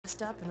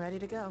waxed up and ready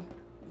to go.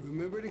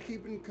 Remember to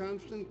keep in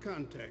constant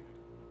contact.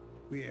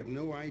 We have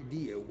no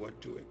idea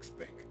what to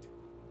expect.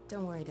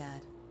 Don't worry,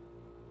 Dad.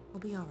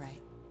 We'll be all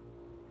right.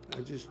 I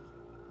just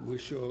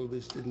wish all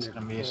this didn't have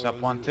Gonna to be a fall sub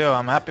on 1 you. too.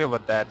 I'm happy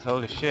with that.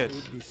 Holy shit. I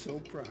would be so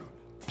proud.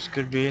 This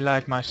could be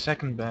like my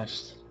second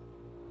best.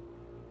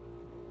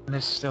 And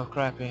it's still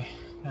crappy.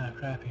 Yeah,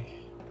 crappy.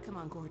 Come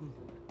on, Gordon.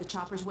 The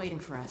chopper's waiting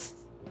for us.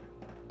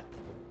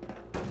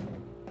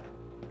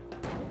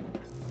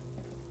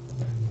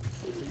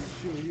 Are you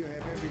sure you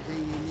have everything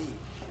you need?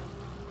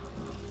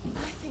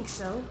 I think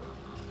so.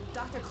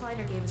 Dr.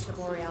 Kleiner gave us the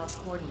Borealis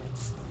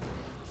coordinates.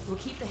 We'll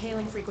keep the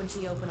hailing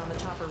frequency open on the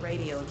chopper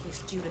radio in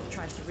case Judith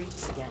tries to reach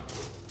us again.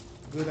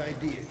 Good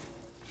idea.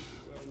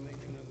 I'll make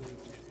another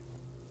attempt.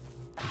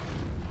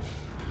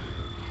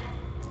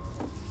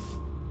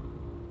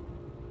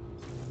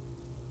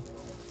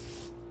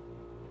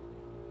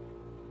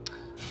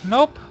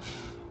 Nope.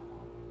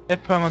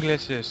 It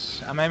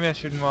permaglitches. Maybe I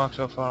shouldn't walk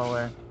so far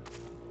away.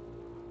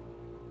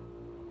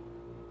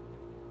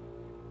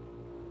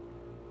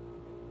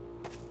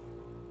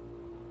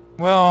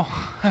 Well,